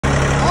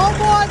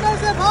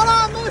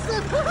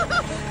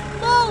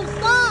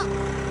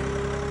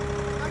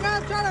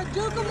gotta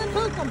juke them and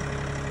pook them.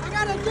 I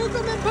gotta juke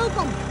them and pook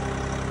them.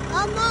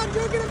 I'm not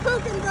juking and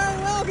pooking very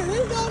well because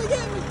he's gonna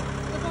get me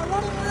if I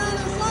run him around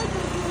in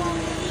circles too long.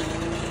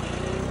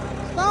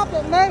 Stop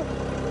it, mate.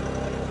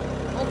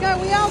 Okay,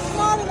 we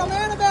outsmarted them.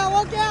 Annabelle,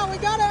 look out. We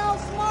gotta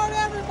outsmart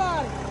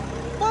everybody.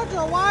 Bunch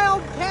of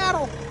wild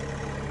cattle.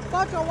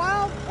 Bunch of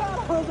wild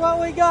cattle is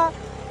what we got.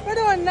 We're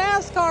doing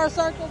NASCAR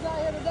circles out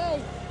here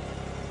today.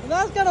 And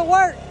that's gonna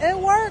work. It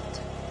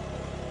worked.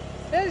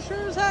 It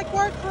sure as heck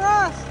worked for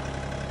us.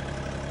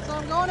 So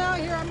I'm going out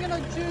here. I'm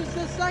gonna choose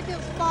this second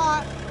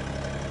spot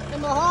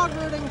in the hog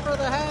rooting for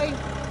the hay.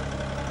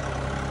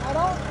 I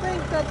don't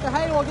think that the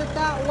hay will get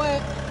that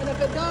wet. And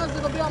if it does,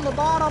 it'll be on the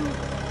bottom.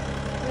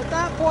 And at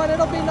that point,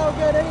 it'll be no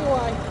good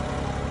anyway.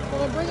 So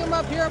we'll bring them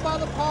up here by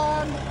the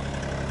pond.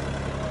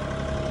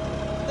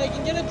 They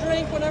can get a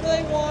drink whenever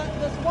they want.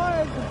 This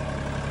was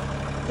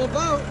the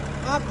vote,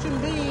 option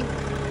B.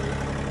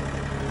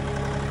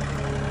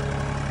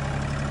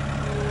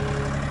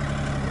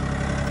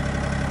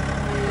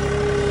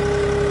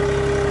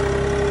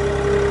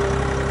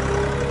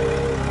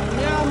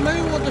 Now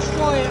Moo will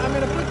destroy it. I'm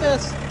gonna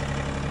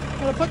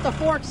put the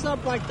forks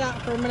up like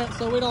that for a minute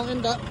so we don't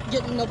end up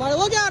getting nobody.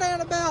 Look out,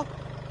 Annabelle!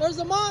 There's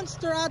a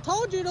monster. I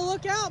told you to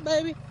look out,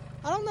 baby.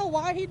 I don't know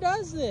why he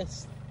does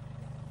this.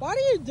 Why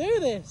do you do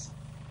this?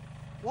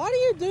 Why do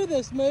you do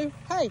this, Moo?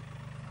 Hey,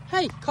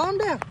 calm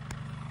down.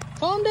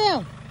 Calm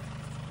down.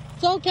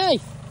 It's okay.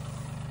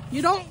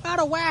 You don't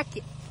gotta whack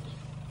it.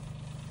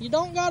 You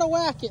don't gotta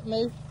whack it,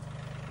 Moo.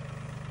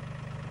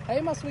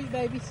 Hey, my sweet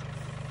babies.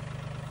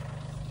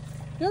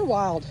 You're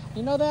wild.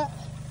 You know that?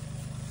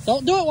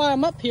 Don't do it while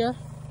I'm up here.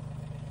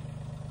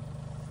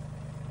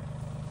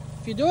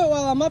 If you do it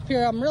while I'm up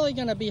here, I'm really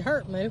gonna be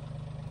hurt, Moo.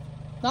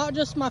 Not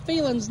just my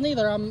feelings,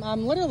 neither.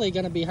 I'm literally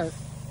gonna be hurt.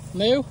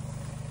 Moo.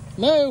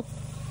 Moo.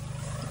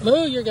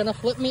 Moo, you're gonna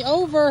flip me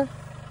over.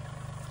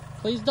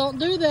 Please don't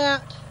do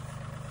that.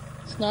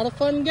 It's not a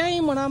fun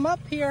game when I'm up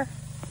here.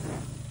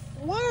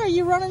 Why are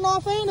you running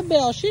off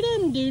Annabelle? She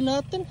didn't do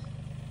nothing.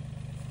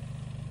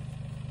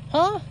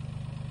 Huh?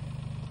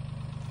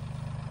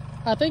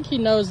 I think he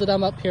knows that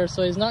I'm up here,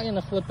 so he's not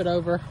gonna flip it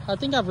over. I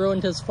think I've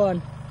ruined his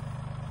fun.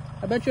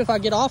 I bet you if I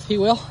get off, he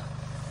will.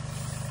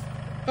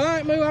 All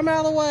right, Moo, I'm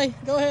out of the way.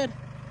 Go ahead.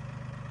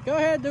 Go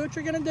ahead, do what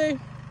you're gonna do.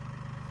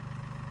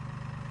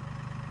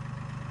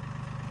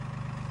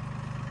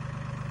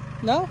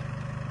 No?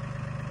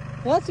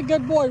 Well, that's a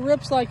good boy.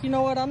 Rip's like, you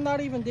know what? I'm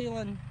not even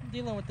dealing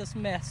with this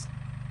mess.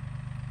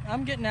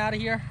 I'm getting out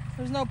of here.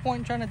 There's no point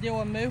in trying to deal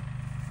with Moo.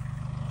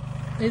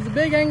 He's a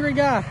big, angry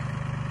guy.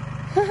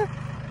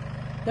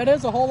 That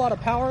is a whole lot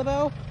of power,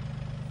 though.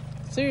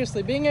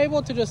 Seriously, being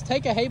able to just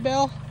take a hay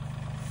bale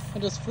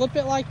and just flip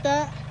it like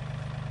that.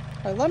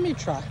 All right, let me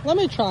try. Let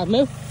me try,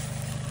 Moo.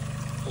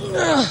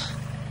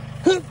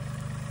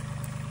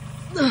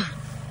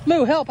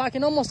 Moo, help. I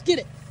can almost get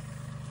it.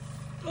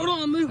 Hold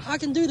on, Moo. I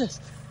can do this.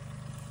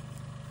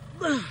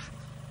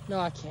 No,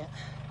 I can't.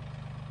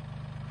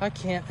 I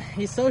can't.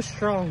 He's so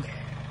strong.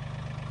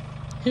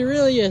 He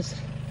really is.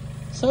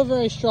 So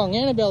very strong.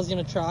 Annabelle's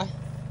gonna try.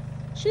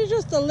 She's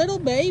just a little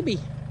baby.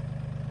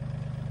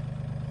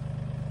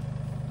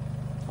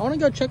 I want to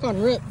go check on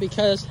Rip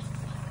because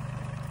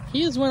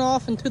he has went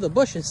off into the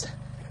bushes.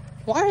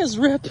 Why is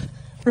Rip?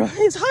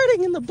 He's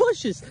hiding in the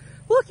bushes.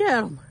 Look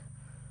at him.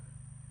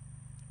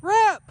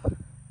 Rip!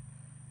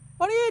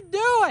 What are you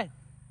doing?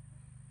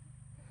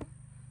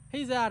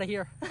 He's out of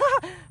here.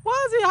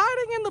 Why is he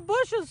hiding in the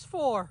bushes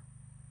for?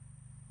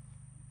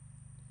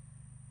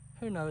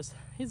 Who knows?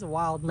 He's a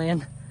wild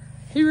man.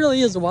 He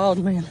really is a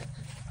wild man.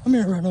 I'm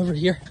gonna run over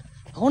here.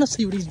 I want to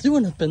see what he's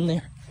doing up in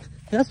there.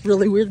 That's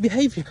really weird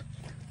behavior.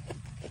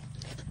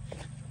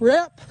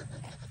 Rip,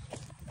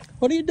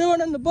 what are you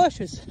doing in the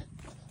bushes?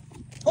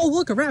 Oh,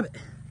 look, a rabbit.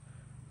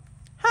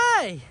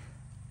 Hey,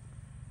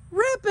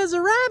 Rip is a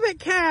rabbit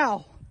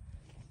cow.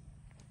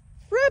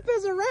 Rip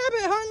is a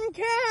rabbit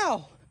hunting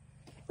cow.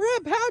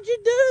 Rip, how'd you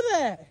do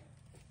that?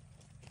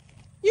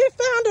 You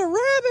found a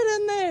rabbit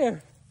in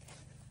there.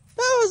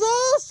 That was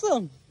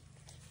awesome.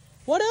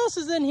 What else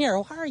is in here?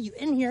 Why are you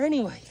in here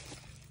anyway?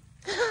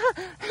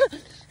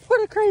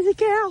 What a crazy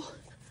cow.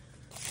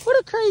 What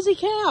a crazy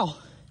cow.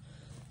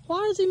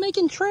 Why is he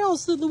making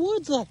trails through the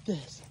woods like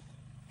this?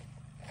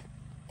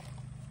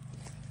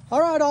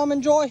 All right,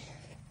 Almond Joy.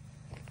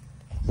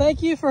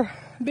 Thank you for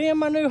being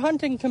my new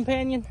hunting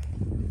companion.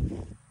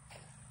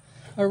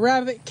 A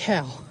rabbit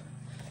cow.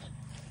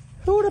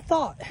 Who would have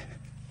thought?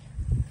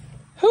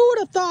 Who would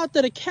have thought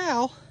that a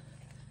cow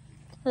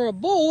or a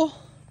bull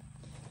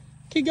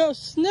could go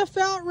sniff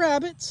out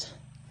rabbits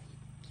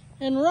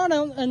and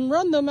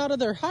run them out of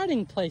their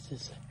hiding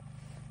places?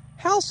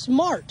 How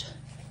smart.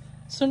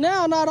 So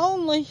now not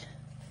only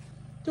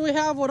do we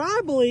have what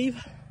I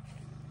believe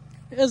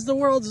is the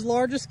world's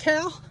largest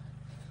cow,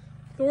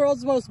 the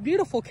world's most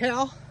beautiful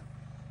cow,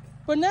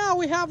 but now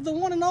we have the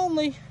one and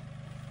only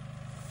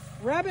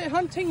rabbit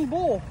hunting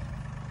bull.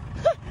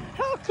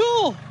 How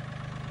cool.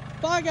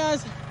 Bye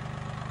guys.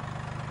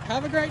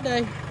 Have a great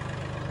day.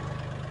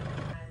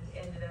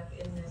 Ended up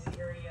in this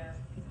area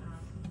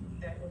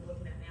that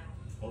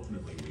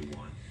Ultimately, we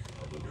want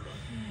public trust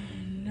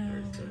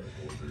compared to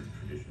older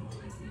traditional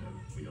thinking of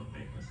we don't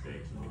make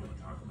mistakes and we don't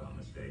talk about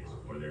mistakes.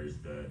 Or there's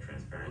the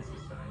transparency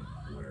side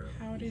where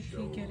we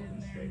show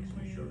mistakes,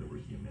 we show that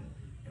we're human,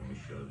 and we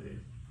show that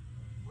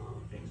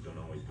things don't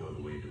always go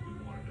the way that we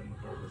wanted them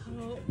regardless of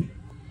intention.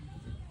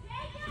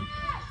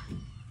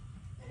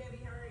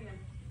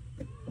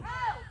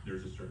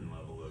 There's a certain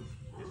level of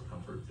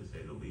discomfort, to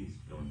say the least,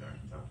 going back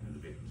and talking to the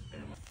victim's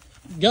family.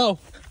 Go.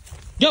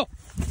 Go.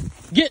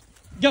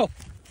 Go.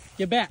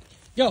 Get back.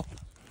 Go.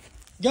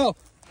 Go.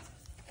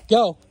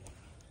 Go.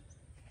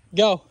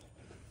 Go.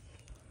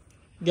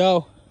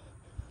 Go.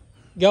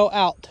 Go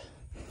out.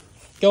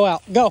 Go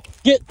out. Go.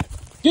 Get.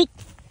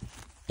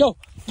 Go.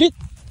 Get.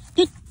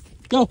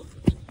 Go.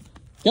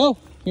 Go.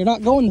 You're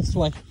not going this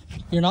way.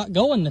 You're not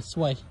going this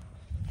way.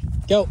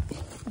 Go.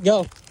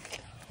 Go.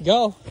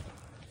 Go.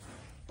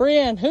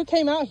 Brienne, who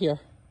came out here?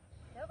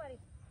 Nobody.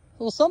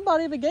 Well,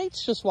 somebody, the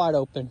gate's just wide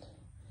open.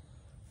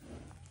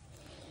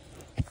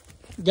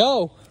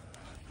 Go.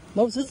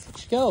 Moses,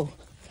 go.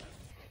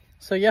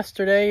 So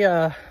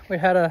yesterday, we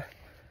had a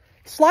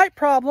slight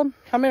problem.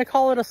 I'm going to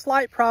call it a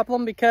slight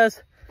problem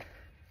because,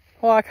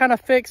 well, I kind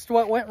of fixed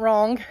what went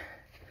wrong.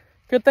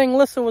 Good thing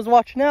Lissa was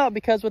watching out,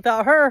 because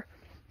without her,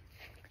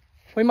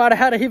 we might have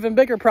had an even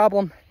bigger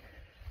problem.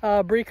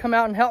 Bree come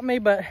out and help me,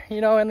 but,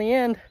 you know, in the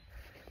end,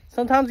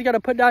 sometimes you got to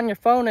put down your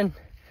phone and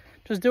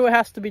just do what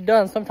has to be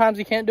done. Sometimes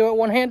you can't do it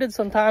one-handed.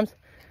 Sometimes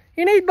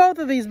you need both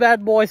of these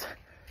bad boys.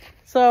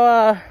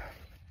 So,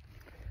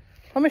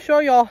 let me show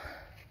y'all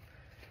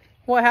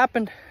what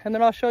happened, and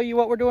then I'll show you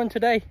what we're doing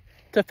today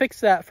to fix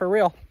that for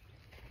real.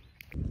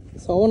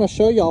 So I want to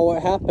show y'all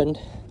what happened.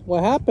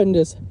 What happened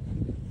is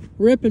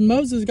Rip and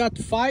Moses got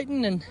to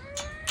fighting and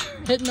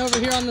hitting over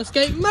here on this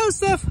gate.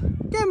 Mosef,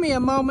 give me a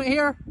moment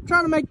here. I'm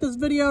trying to make this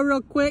video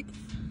real quick.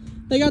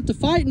 They got to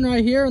fighting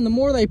right here, and the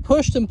more they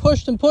pushed and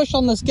pushed and pushed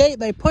on this gate,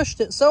 they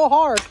pushed it so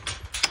hard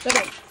that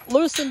it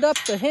loosened up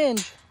the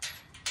hinge,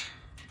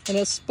 and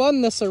it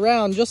spun this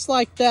around just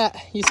like that.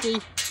 You see,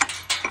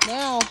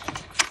 now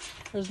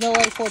there's no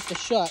way for it to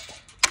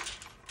shut.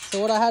 So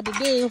what I had to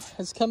do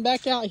is come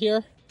back out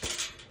here,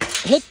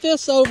 hit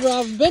this over.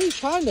 I've been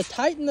trying to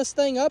tighten this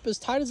thing up as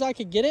tight as I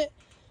could get it,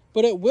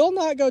 but it will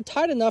not go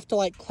tight enough to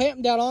like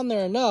clamp down on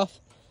there enough.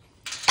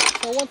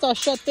 So once I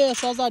shut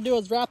this, all I do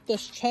is wrap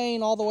this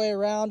chain all the way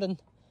around and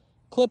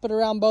clip it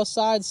around both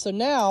sides. So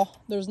now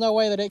there's no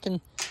way that it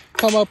can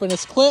come open.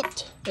 It's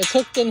clipped, it's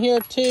hooked in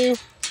here too,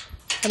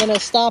 and then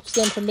it stops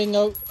them from being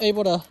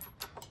able to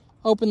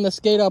open this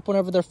gate up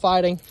whenever they're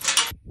fighting.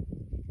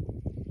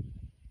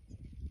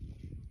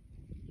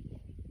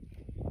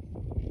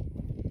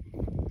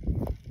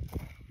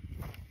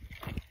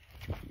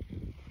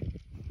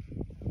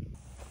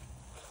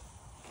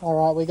 All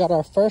right, we got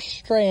our first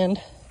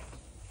strand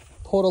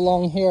pulled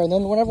along here, and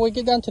then whenever we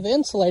get down to the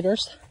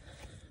insulators,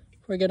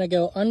 we're gonna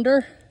go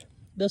under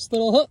this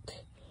little hook,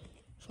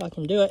 if I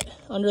can do it,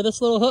 under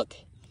this little hook,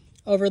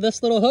 over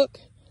this little hook,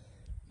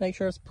 make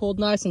sure it's pulled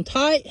nice and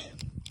tight,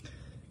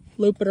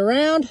 loop it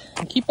around,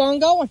 and keep on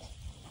going.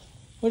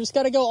 We just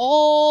gotta go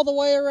all the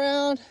way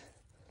around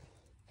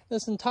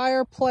this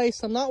entire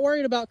place. I'm not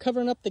worried about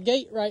covering up the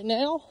gate right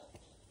now,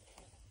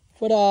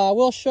 but I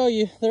will show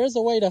you, there is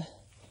a way to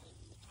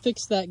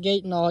fix that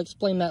gate, and I'll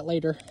explain that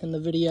later in the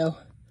video.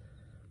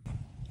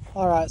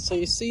 All right, so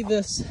you see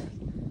this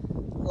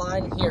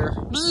line here.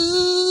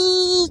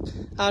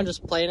 I'm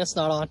just playing, it's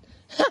not on.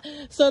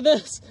 So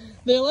the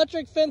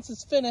electric fence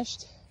is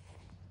finished,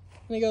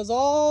 and it goes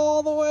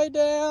all the way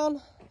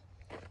down,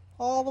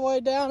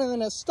 and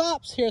then it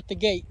stops here at the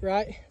gate,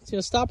 right? It's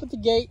gonna stop at the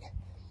gate.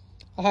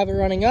 I'll have it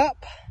running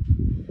up,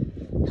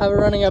 have it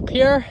running up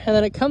here, and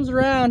then it comes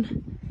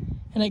around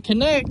and it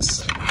connects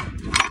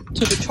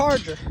to the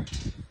charger.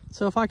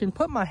 So if I can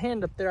put my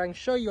hand up there, I can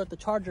show you what the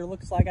charger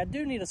looks like. I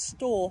do need a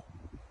stool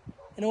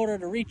in order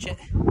to reach it.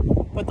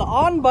 But the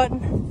on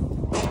button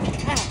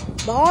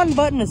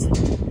is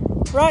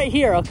right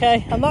here,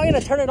 okay? I'm not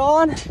gonna turn it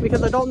on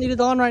because I don't need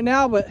it on right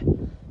now, but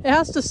it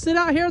has to sit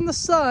out here in the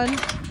sun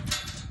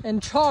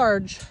and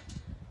charge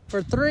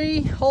for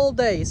 3 whole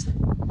days.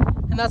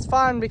 And that's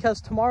fine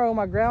because tomorrow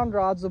my ground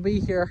rods will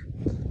be here.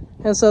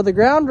 And so the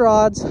ground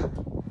rods,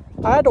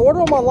 I had to order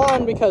them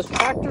online because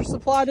Tractor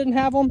Supply didn't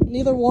have them.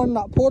 Neither one,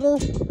 not Porter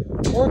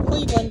or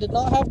Cleveland, did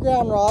not have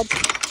ground rods.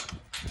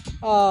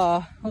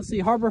 Let's see,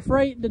 Harbor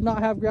Freight did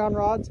not have ground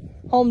rods.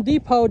 Home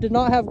Depot did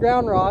not have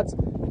ground rods.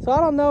 So I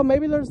don't know,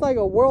 maybe there's like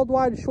a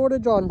worldwide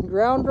shortage on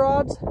ground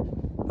rods.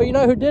 But you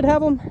know who did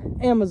have them?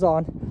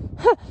 Amazon.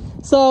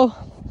 So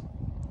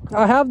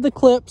I have the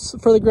clips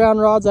for the ground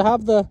rods. I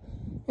have the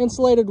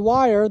insulated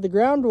wire, the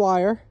ground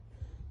wire.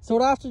 So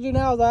what I have to do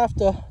now is I have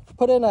to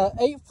put in a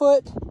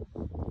 8-foot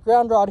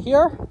ground rod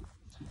here.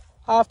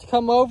 I have to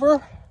come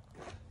over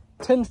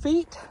 10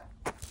 feet,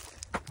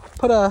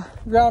 put a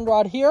ground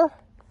rod here,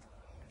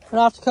 and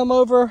I have to come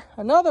over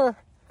another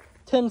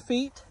 10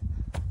 feet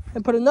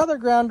and put another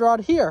ground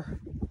rod here.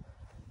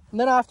 And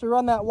then I have to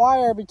run that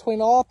wire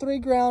between all 3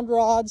 ground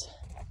rods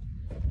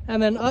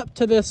and then up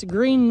to this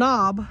green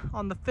knob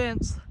on the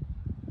fence,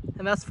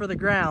 and that's for the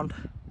ground.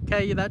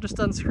 Okay, that just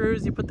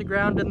unscrews, you put the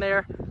ground in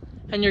there,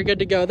 and you're good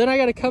to go. Then I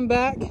gotta come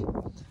back.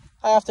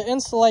 I have to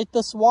insulate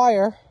this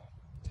wire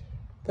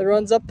that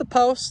runs up the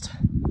post,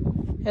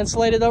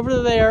 insulate it over to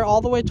there, all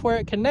the way to where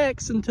it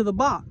connects into the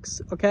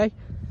box, okay?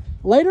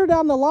 Later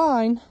down the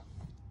line,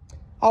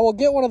 I will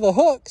get one of the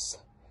hooks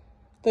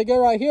that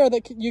go right here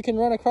that you can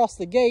run across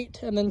the gate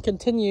and then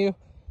continue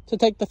to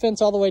take the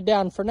fence all the way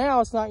down. For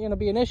now, it's not gonna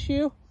be an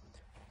issue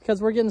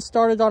because we're getting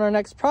started on our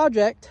next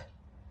project,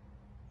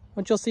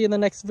 which you'll see in the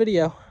next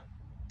video.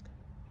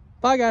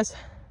 Bye guys.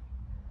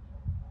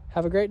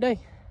 Have a great day.